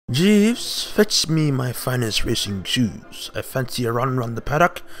Jeeves, fetch me my finest racing shoes. I fancy a run round the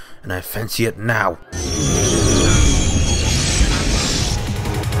paddock, and I fancy it now.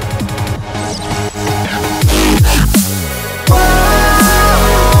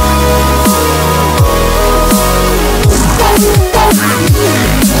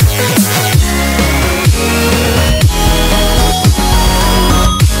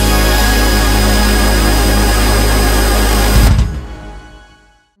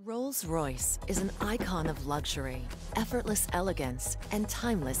 Rolls-Royce is an icon of luxury, effortless elegance, and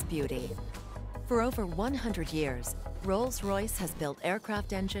timeless beauty. For over 100 years, Rolls-Royce has built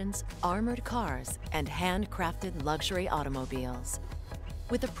aircraft engines, armored cars, and handcrafted luxury automobiles.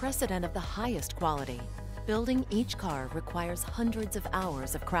 With a precedent of the highest quality, building each car requires hundreds of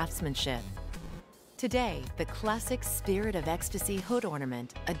hours of craftsmanship. Today, the classic Spirit of Ecstasy hood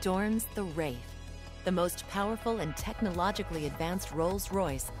ornament adorns the Wraith, the most powerful and technologically advanced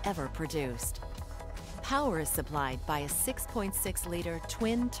Rolls-Royce ever produced. Power is supplied by a 6.6-liter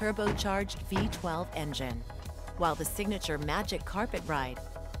twin-turbocharged V12 engine, while the signature Magic Carpet Ride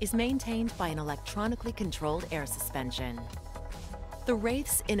is maintained by an electronically controlled air suspension. The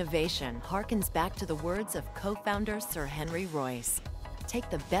Wraith's innovation harkens back to the words of co-founder Sir Henry Royce: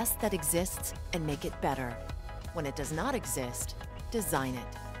 "Take the best that exists and make it better. When it does not exist, design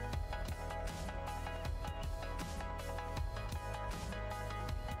it."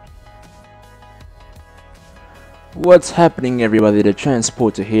 What's happening, everybody? The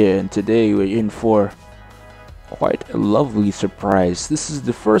Transporter here, and today we're in for quite a lovely surprise. This is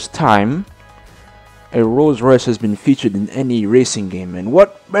the first time a Rolls-Royce has been featured in any racing game, and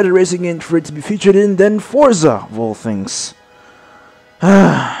what better racing game for it to be featured in than Forza, of all things.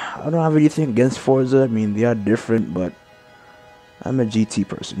 I don't have anything against Forza. I mean, they are different, but I'm a GT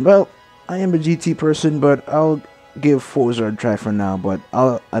person. Well, I am a GT person, but I'll give Forza a try for now. But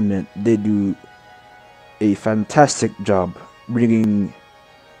I'll admit, they do a fantastic job bringing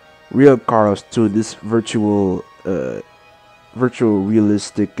real cars to this virtual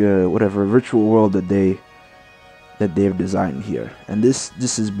realistic virtual world that they've designed here. And this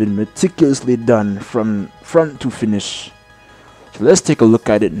has been meticulously done from front to finish. So let's take a look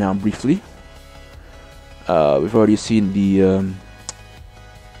at it now briefly. We've already seen the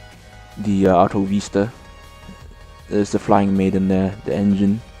Autovista. There's the Flying Maiden there, the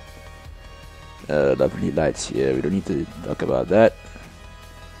engine. Lovely lights here, we don't need to talk about that.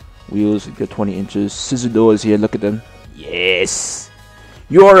 Wheels, got 20 inches. Scissor doors here, look at them. Yes!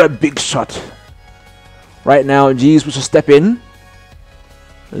 You're a big shot! Right now, G's was to step in.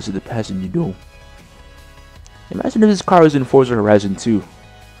 This is the passenger door. Imagine if this car was in Forza Horizon 2.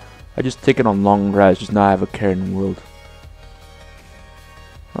 I just take it on long drives, just not have a care in the world.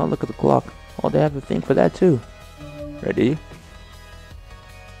 Oh, look at the clock. Oh, they have a thing for that too. Ready?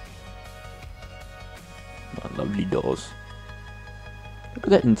 Oh, lovely doors. Look at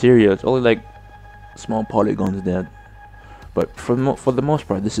that interior. It's only like small polygons there, but for the most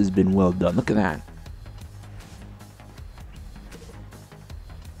part, this has been well done. Look at that.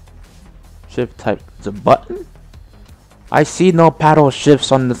 Shift type. It's a button. I see no paddle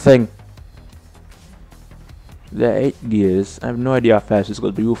shifts on the thing. There are 8 gears. I have no idea how fast this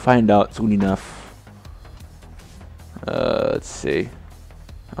goes, but you'll find out soon enough. Let's see.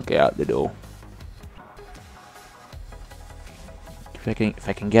 Okay, out the door. If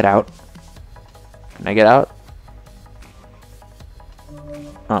I can get out. Can I get out?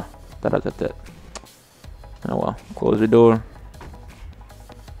 Oh, that. Oh well. Close the door.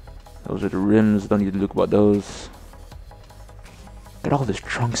 Those are the rims. Don't need to look about those. Look at all this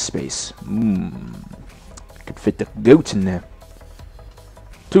trunk space. I could fit the goat in there.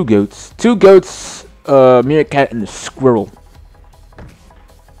 2 goats. 2 goats. Meerkat and a squirrel.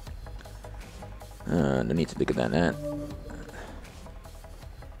 Don't need to look at that.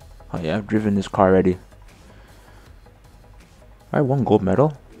 Oh yeah, I've driven this car already. I won gold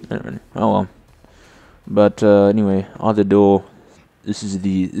medal. Oh well. But anyway, on the door. This is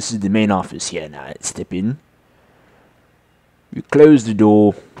the main office here. Now let's step in. We close the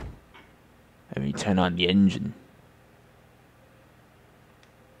door, and we turn on the engine.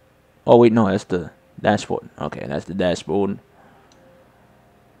 Oh wait, no, that's the dashboard. Okay, that's the dashboard.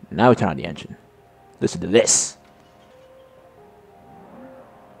 Now we turn on the engine. Listen to this.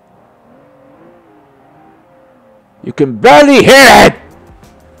 You can barely hear it!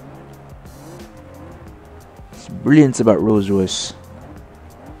 It's brilliance about Rolls-Royce.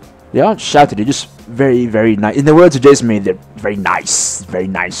 They aren't shouted, they're just very, very nice. In the words of Jason May, they're very nice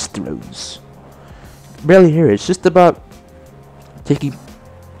throws. Barely hear it. It's just about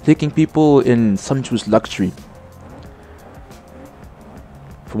taking people in sumptuous luxury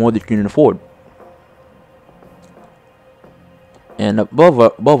for more than you can afford. And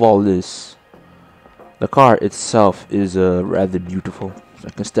above all this, the car itself is rather beautiful. So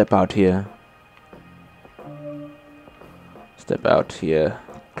I can step out here. Step out here.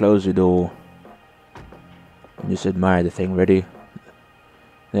 Close the door. And just admire the thing. Ready?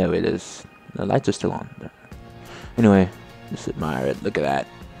 There it is. The lights are still on. Anyway, just admire it. Look at that.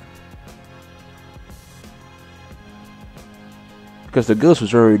 Because the Ghost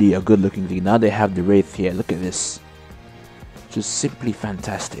was already a good looking thing. Now they have the Wraith here. Look at this. Just simply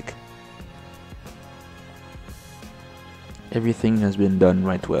fantastic. Everything has been done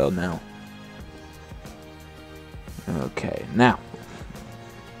right well now. Okay, now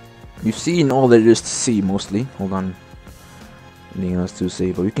you've seen all there is to see mostly. Hold on. Anything else to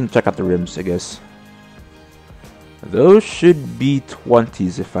see? But we can check out the rims, I guess. Those should be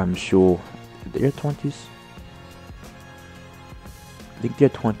 20s if I'm sure. They're 20s? I think they're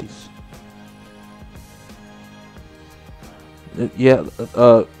 20s. Yeah,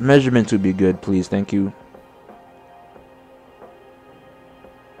 measurements would be good, please. Thank you.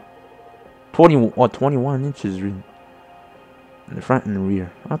 21 inches in the front and the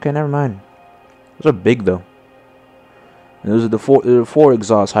rear. Okay, never mind. Those are big though. And those are the four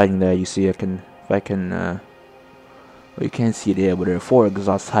exhausts hiding there. You see, well, you can't see it here, but there are 4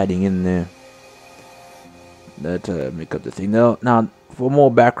 exhausts hiding in there that make up the thing. Now, for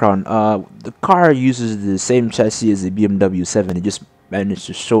more background, the car uses the same chassis as the BMW 7. It just managed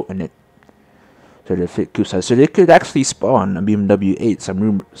to shorten it so that it fit coup size. So they could actually spawn a BMW 8.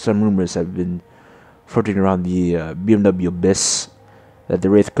 Some rumors have been floating around the BMW Abyss that the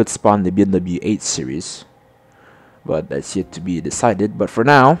Wraith could spawn the BMW 8 series, but that's yet to be decided. But for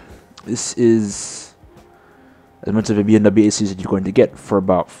now, this is as much of a BMW 8 series that you're going to get for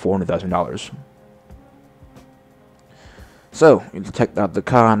about $400,000. So, you checked out the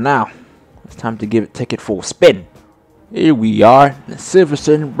car now. It's time to take it for a spin. Here we are, the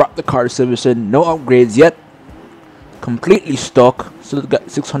Silverstone. Brought the car to Silverstone. No upgrades yet. Completely stock. Still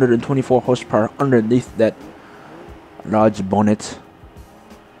got 624 horsepower underneath that large bonnet.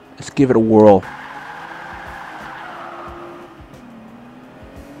 Let's give it a whirl.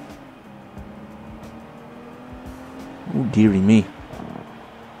 Oh, dearie me.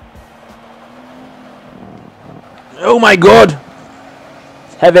 Oh my god!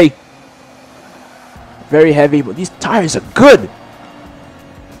 It's heavy. Very heavy, but these tires are good!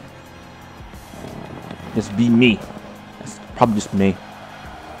 Just be me. That's probably just me.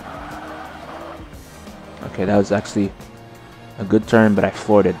 Okay, that was actually a good turn, but I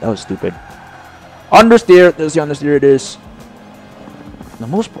floored it. That was stupid. Understeer! There's the understeer, it is. For the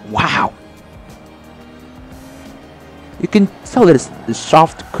most part, wow! You can tell that it's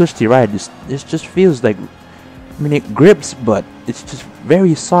soft, cushy ride. This just feels like, I mean, it grips, but it's just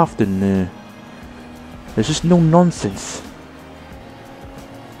very soft and there's just no nonsense.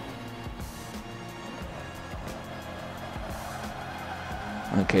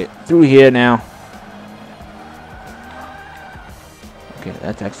 Okay, through here now. Okay,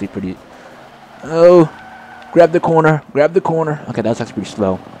 that's actually pretty. Oh, grab the corner, grab the corner. Okay, that's actually pretty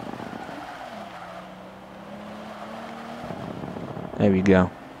slow. There we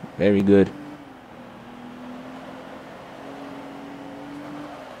go. Very good.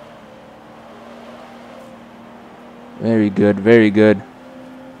 Very good, very good.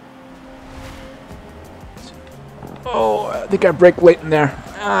 Oh, I think I braked late in there.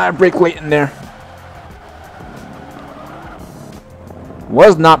 I braked late in there.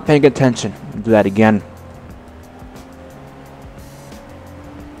 Was not paying attention. Do that again.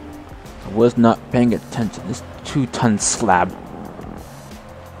 I was not paying attention. This 2-ton slab.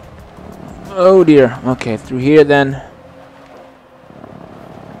 Oh dear. Okay, through here then.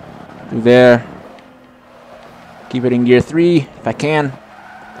 Through there. Keep it in gear 3 if I can.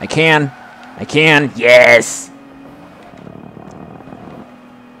 I can. Yes!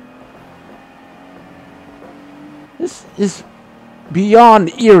 This is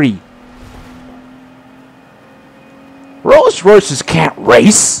beyond eerie. Rolls-Royces can't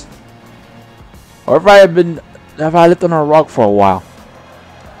race. Or have I lived on a rock for a while?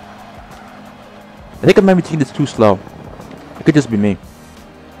 I think I might be taking this too slow. It could just be me.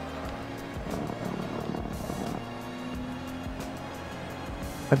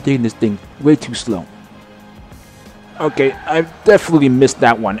 I'm taking this thing way too slow. Okay, I've definitely missed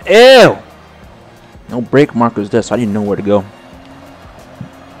that one. Ew! No brake markers there, so I didn't know where to go.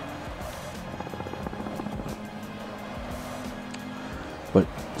 But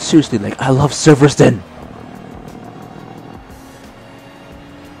seriously, like, I love Silverstone.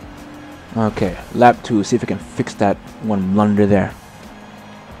 Okay, lap 2. See if I can fix that one blunder there.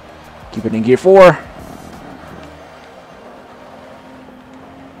 Keep it in gear 4.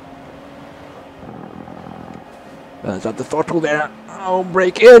 Balance out the throttle there. Oh,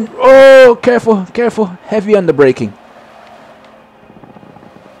 brake in. Oh, careful, careful. Heavy on the braking.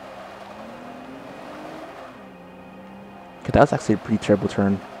 Okay, that was actually a pretty terrible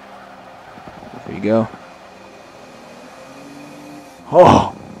turn. There you go.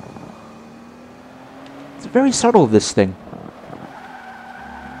 Oh! It's very subtle, this thing.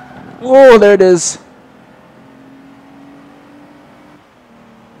 Oh, there it is.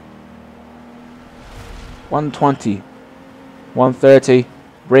 $120. $130.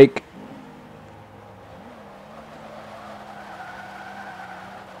 Brake.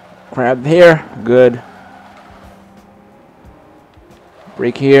 Grab here. Good.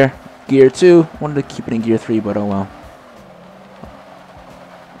 Brake here. Gear 2. Wanted to keep it in gear 3, but oh well.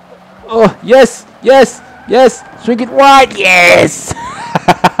 Oh, yes! Yes! Yes! Swing it wide! Yes!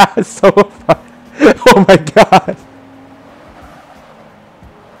 So fun. Oh my god.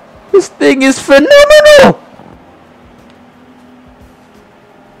 This thing is phenomenal!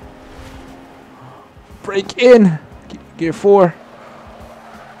 Brake in. Gear 4.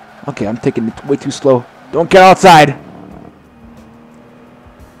 Okay, I'm taking it way too slow. Don't get outside.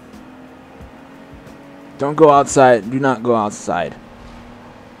 Don't go outside. Do not go outside.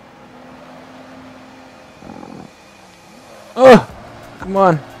 Oh! Come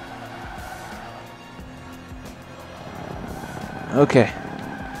on. Okay.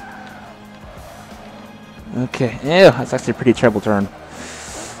 Okay. Yeah, that's actually a pretty terrible turn.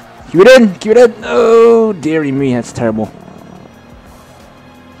 Keep it in! Keep it in! Oh, dearie me, that's terrible.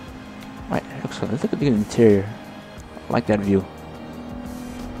 Right, excellent. Let's look at the interior. I like that view.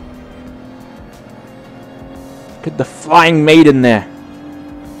 Look at the flying maiden there.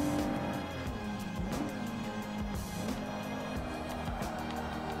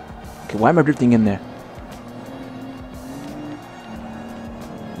 Okay, why am I drifting in there?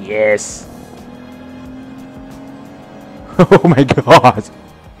 Yes! Oh my god!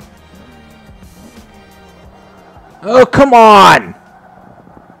 Oh, come on!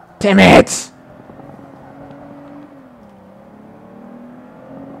 Damn it!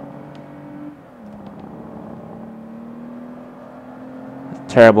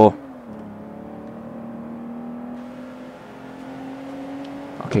 Terrible.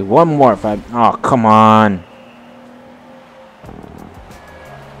 Okay, one more if I... Oh, come on.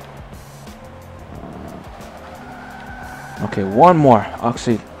 Okay, one more.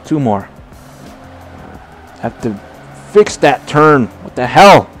 Actually, two more. Have to fix that turn. What the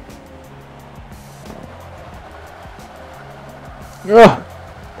hell? Ugh.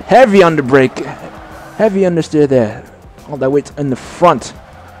 Heavy on the brake. Heavy understeer there. All that weight's in the front.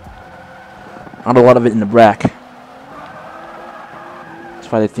 Not a lot of it in the back.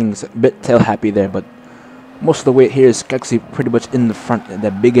 That's why the thing's a bit tail happy there, but most of the weight here is actually pretty much in the front,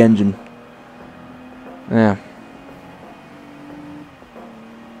 that big engine. Yeah.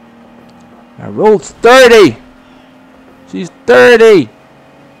 I rolled 30! She's 30!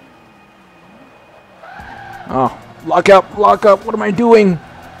 Oh, lock up, lock up, what am I doing?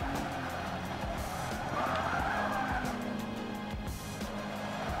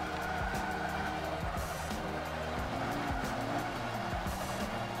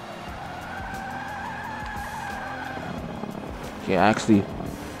 Okay, I actually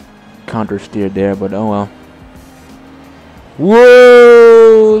counter steered there, but oh well.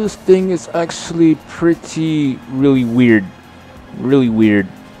 Whoa! This thing is actually really weird. Really weird.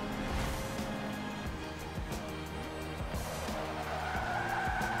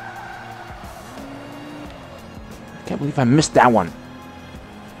 Can't believe I missed that one.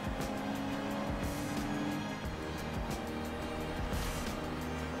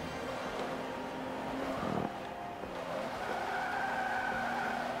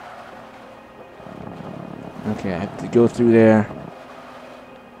 Okay, I have to go through there.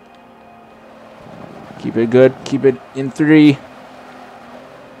 Keep it good. Keep it in 3.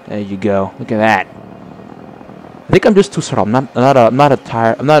 There you go. Look at that. I think I'm just too subtle. I'm not a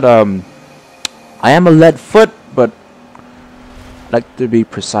tire. I am a lead foot, but I like to be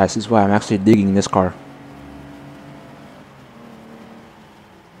precise. This is why I'm actually digging this car.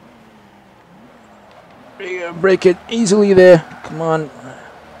 Break it easily there. Come on.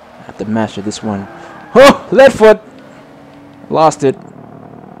 I have to master this one. Oh, lead foot. Lost it.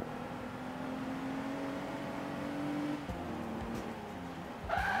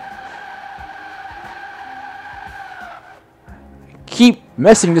 Keep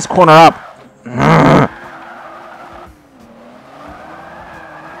messing this corner up. I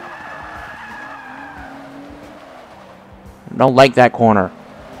don't like that corner.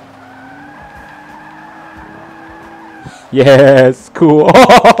 Yes, cool.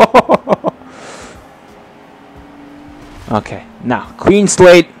 Okay, now clean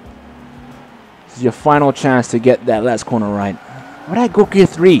slate. This is your final chance to get that last corner right. Why did I go gear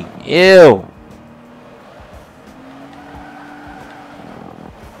 3? Ew.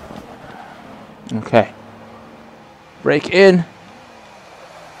 Okay. Brake in.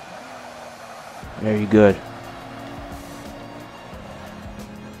 Very good.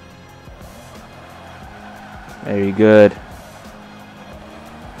 Very good.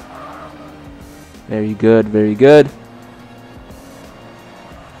 Very good, very good.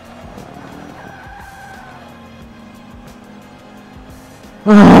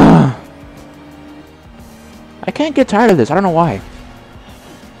 I can't get tired of this. I don't know why.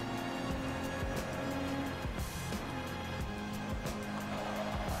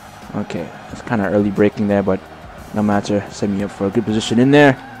 Okay, it's kind of early braking there, but no matter. Set me up for a good position in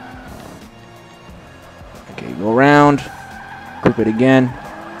there. Okay, go around. Clip it again.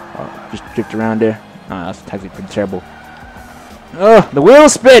 Oh, just drift around there. Ah, that's actually pretty terrible. Oh, the wheel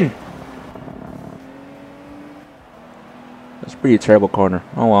spin! That's a pretty terrible corner.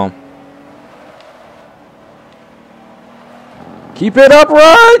 Oh well. Keep it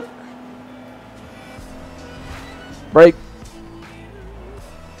upright! Brake.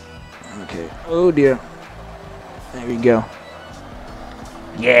 Okay. Oh dear. There we go.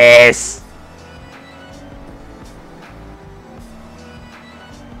 Yes!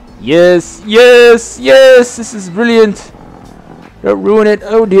 Yes, yes, yes! This is brilliant! Don't ruin it.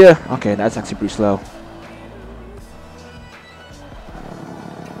 Oh dear. Okay, that's actually pretty slow.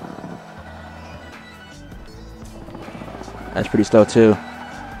 That's pretty slow too.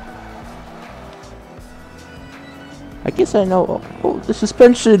 I guess I know. Oh, the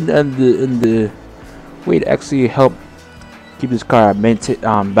suspension and the weight actually help keep this car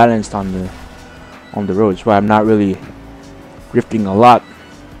balanced on the road. That's why I'm not really drifting a lot,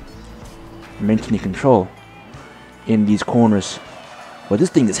 maintaining control in these corners. But this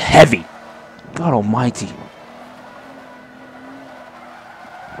thing is heavy. God Almighty.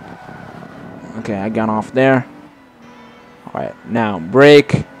 Okay, I got off there. All right, now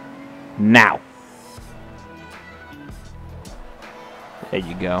brake. Now. There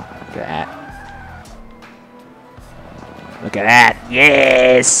you go. Look at that. Look at that.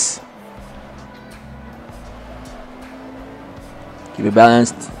 Yes! Keep it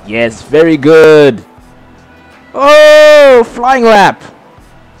balanced. Yes, very good. Oh, flying lap.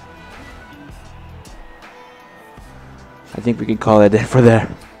 I think we can call it for there.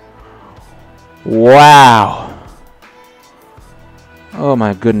 Wow. Oh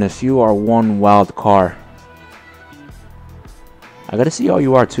my goodness, you are one wild car. I gotta see how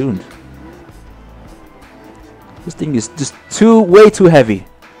you are tuned. This thing is just way too heavy,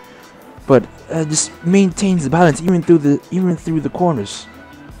 but just maintains the balance even through the corners.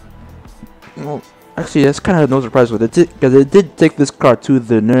 Well, actually, that's kind of no surprise with it, because it did take this car to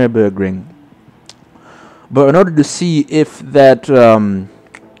the Nurburgring. But in order to see if that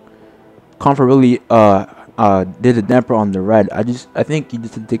comfort really did a damper on the ride, I think he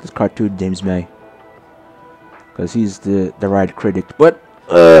just did take this car to James May, because he's the ride critic. But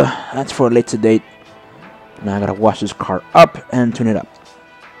that's for a later date. Now I gotta wash this car up and tune it up.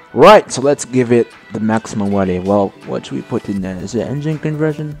 Right, so let's give it the maximum what it. Well, what should we put in there? Is it engine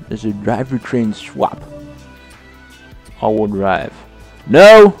conversion? Is it drivetrain swap? All-wheel drive.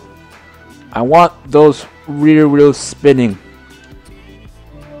 No! I want those rear wheels spinning.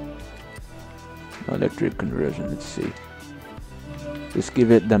 Electric conversion, let's see. Just give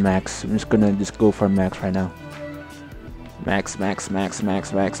it the max. I'm just gonna go for max right now. Max, max, max,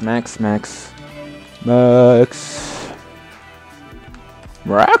 max, max, max, max. Max.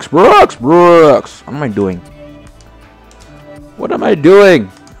 What am I doing? What am I doing?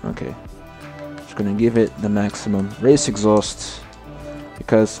 Okay. Just gonna give it the maximum. Race exhaust.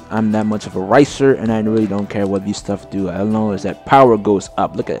 Because I'm that much of a racer and I really don't care what these stuff do. All I know is that power goes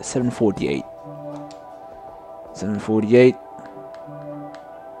up. Look at it, 748. 748.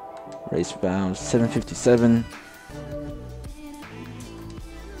 Race valve, 757.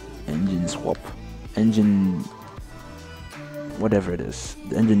 Engine swap. Engine, whatever it is,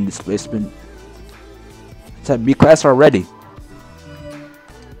 the engine displacement. It's at B class already.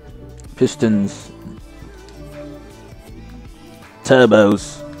 Pistons,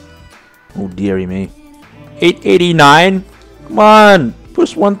 turbos. Oh dearie me. 889. Come on,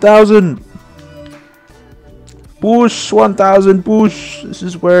 push 1000. Push 1000. Push. This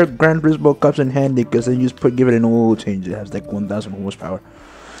is where Gran Turismo comes in handy, because then you just give it an oil change. It has like 1000 horsepower.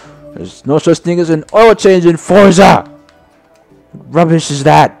 There's no such thing as an oil change in Forza! What rubbish is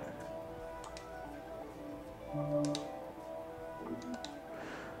that?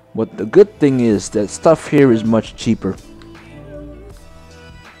 But the good thing is that stuff here is much cheaper.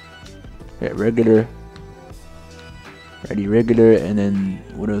 Yeah, regular, regular, and then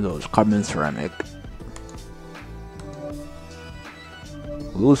what are those? Carbon ceramic.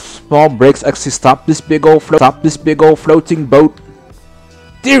 Those small brakes actually stop this big old floating boat.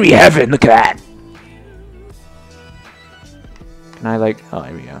 Deary heaven, look at that! Can I like, oh,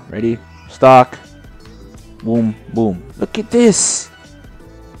 here we go. Ready? Stock. Boom, boom. Look at this!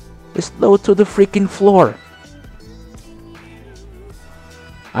 It's low to the freaking floor.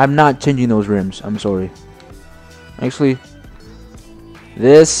 I'm not changing those rims, I'm sorry. Actually,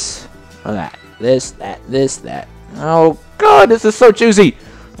 this, or that, this, that. Oh god, this is so choosy!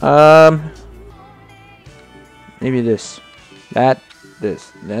 Maybe this. That.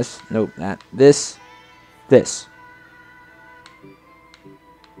 This. Nope, that. This.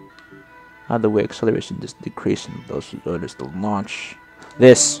 How the way acceleration just decreasing those others to launch.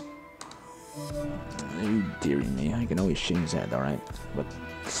 This. You dearie me, I can always change that, alright? But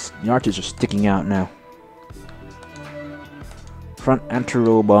the arches are sticking out now. Front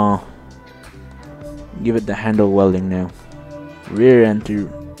anti-roll bar. Give it the handle welding now. Rear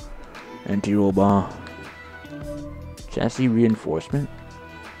anti-roll bar. Chassis reinforcement.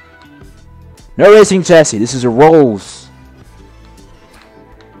 No racing chassis. This is a Rolls.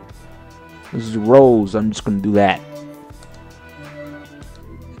 This is a Rolls. I'm just gonna do that.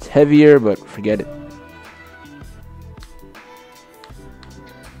 It's heavier, but forget it.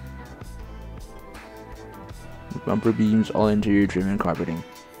 Bumper beams, all interior trim and carpeting.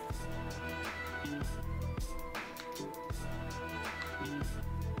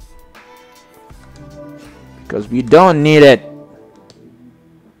 Because we don't need it.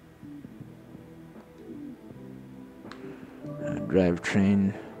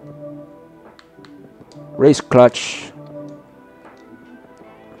 Drivetrain. Race clutch.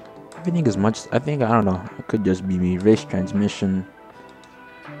 Everything is much. I don't know. It could just be me. Race transmission.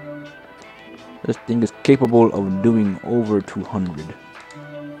 This thing is capable of doing over 200.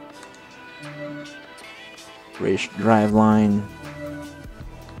 Race driveline.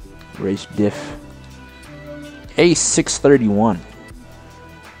 Race diff. A631.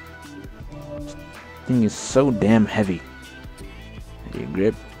 This thing is so damn heavy. Heavy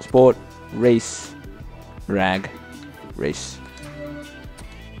grip. Sport. Race. Drag. Race.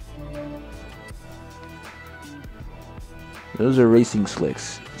 Those are racing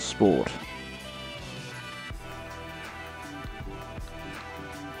slicks. Sport.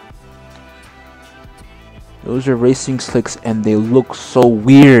 Those are racing slicks and they look so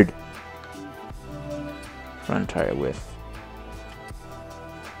weird. Front tire width.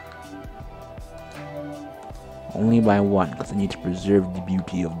 Only by one, because I need to preserve the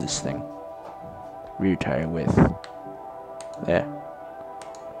beauty of this thing. Rear tire width. There.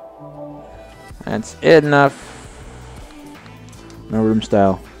 That's enough. No rim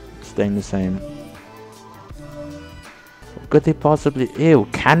style. Staying the same. What could they possibly... Ew,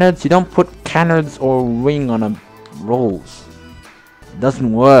 canards? You don't put canards or wing on a Rolls. It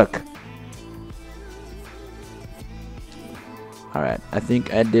doesn't work. Alright, I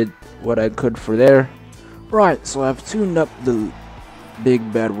think I did what I could for there. Right, so I've tuned up the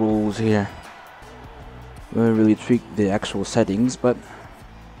big bad Rolls here. I haven't really tweaked the actual settings, but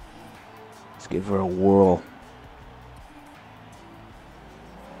let's give her a whirl.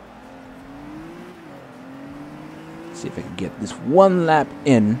 See if I can get this one lap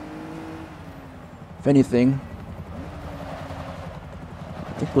in. If anything,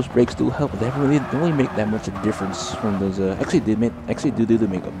 I think those brakes do help. They don't really make that much of a difference from those. Actually, they make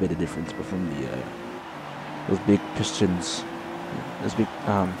make a bit of difference, but from the those big pistons, those big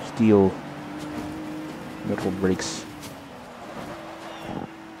steel metal brakes,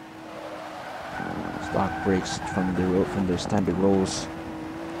 stock brakes from the standard Rolls.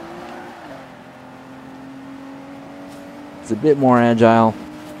 It's a bit more agile.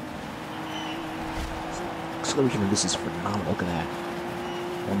 Acceleration of this is phenomenal. Look at that.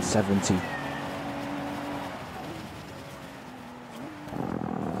 170.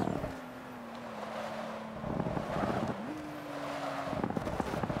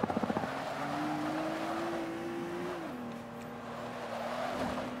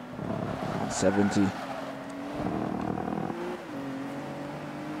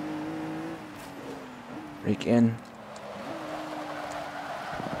 Brake in.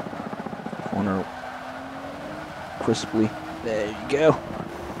 Corner crisply. There you go.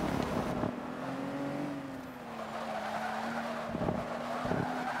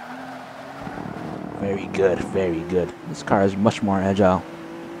 Very good, very good. This car is much more agile.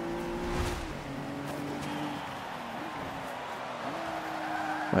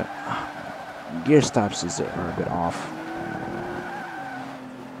 but gear stops are a bit off.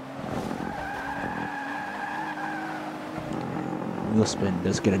 Wheel spin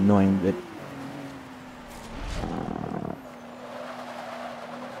does get annoying, but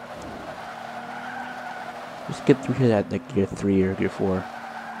just get through here at like gear 3 or gear 4.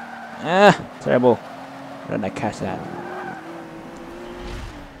 Ah, terrible. Why didn't I catch that?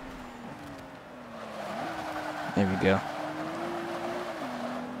 There we go.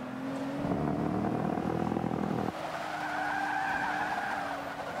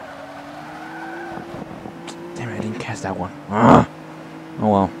 Damn it, I didn't catch that one. Ah! Oh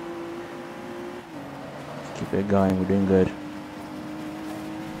well. Let's keep it going, we're doing good.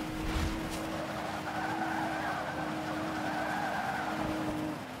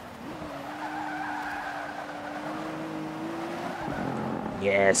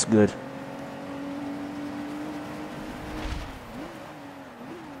 Yes, good.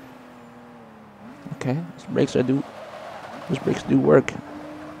 Okay, these brakes do work.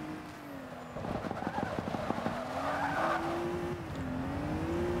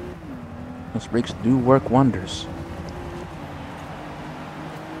 Those brakes do work wonders.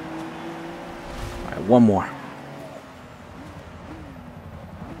 Alright, one more.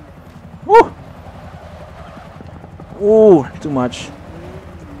 Woo! Ooh, too much.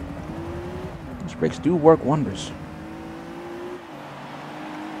 Those brakes do work wonders.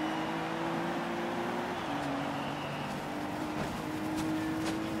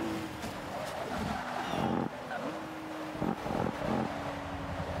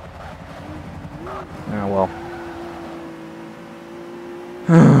 Ah, well.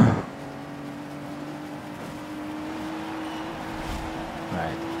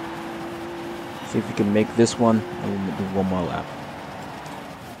 Alright. See if we can make this one, and we'll do one more lap.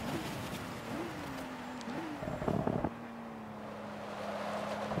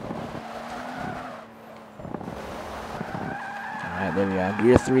 Alright, there we are.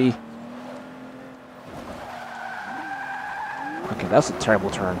 Gear 3. Okay, that's a terrible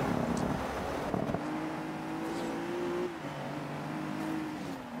turn.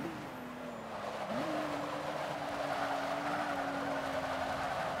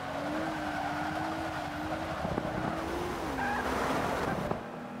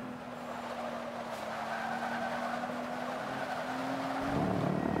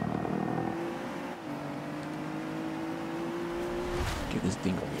 Give this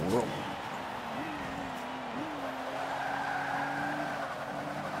thing a whirl.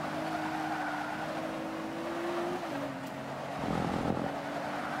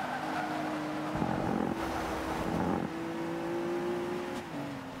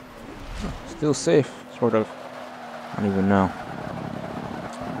 Still safe, sort of. I don't even know.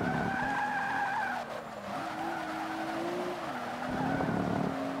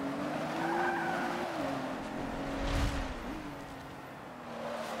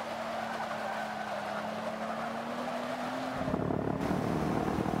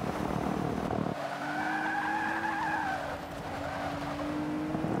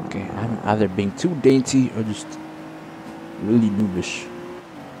 Okay, I'm either being too dainty or just really noobish.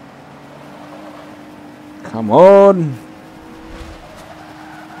 Come on!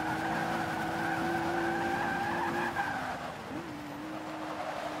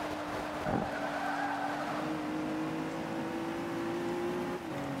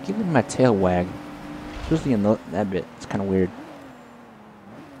 Giving my tail wag, especially in that bit. It's kind of weird.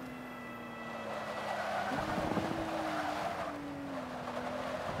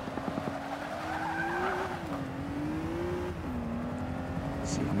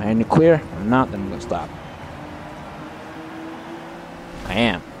 Let's see, am I in the clear? If I'm not, then I'm gonna stop. I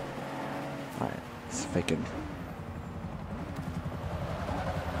am. Alright, let's see if I can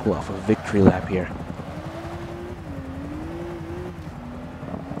pull off a victory lap here.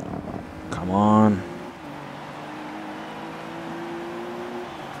 Come on.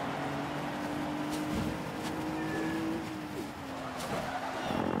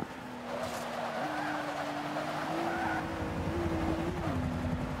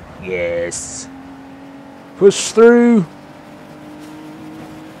 Yes. Push through.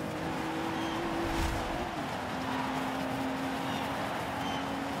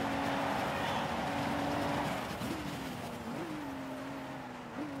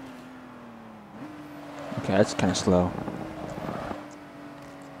 Okay, that's kind of slow.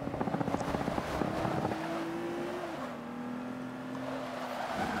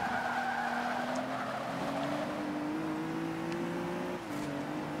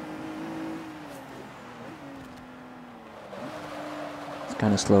 It's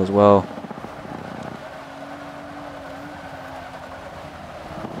kind of slow as well.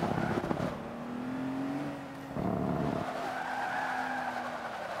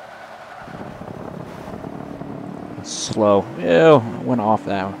 went off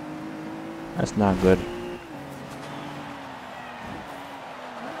that. That's not good.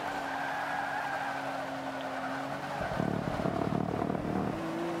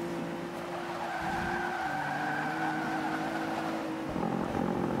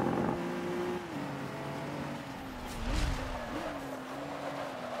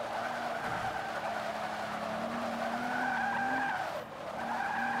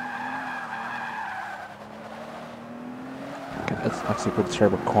 That's actually pretty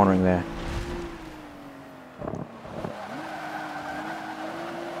terrible cornering there.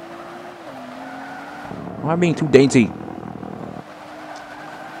 Why am I being too dainty?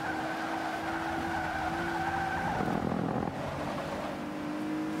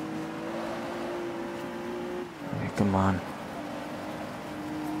 Okay, come on.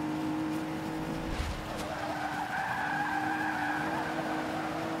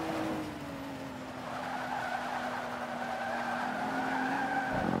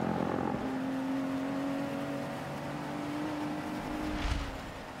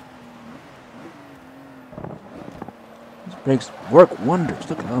 Brakes work wonders.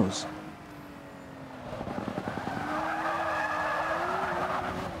 Look at those.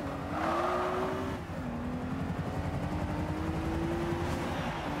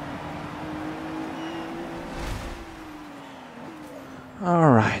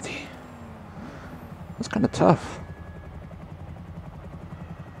 Alrighty. That's kind of tough.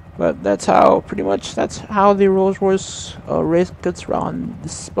 But that's how, pretty much, that's how the Rolls-Royce Wraith gets around the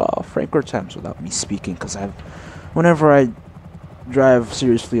Spa-Francorchamps without me speaking, because whenever I drive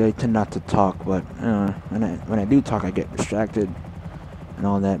seriously, I tend not to talk, but when I do talk, I get distracted and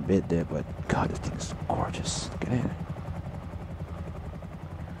all that bit there. But God, this thing is gorgeous. Look at it.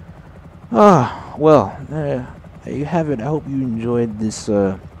 Ah, well, there you have it. I hope you enjoyed this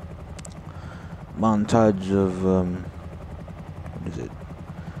montage of what is it?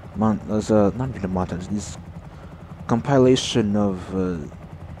 Not even a montage. This compilation of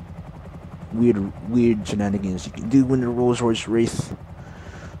weird shenanigans you can do in the Rolls-Royce Wraith.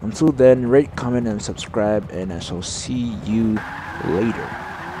 Until then, rate, comment, and subscribe, and I shall see you later.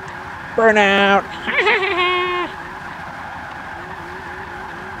 Burnout!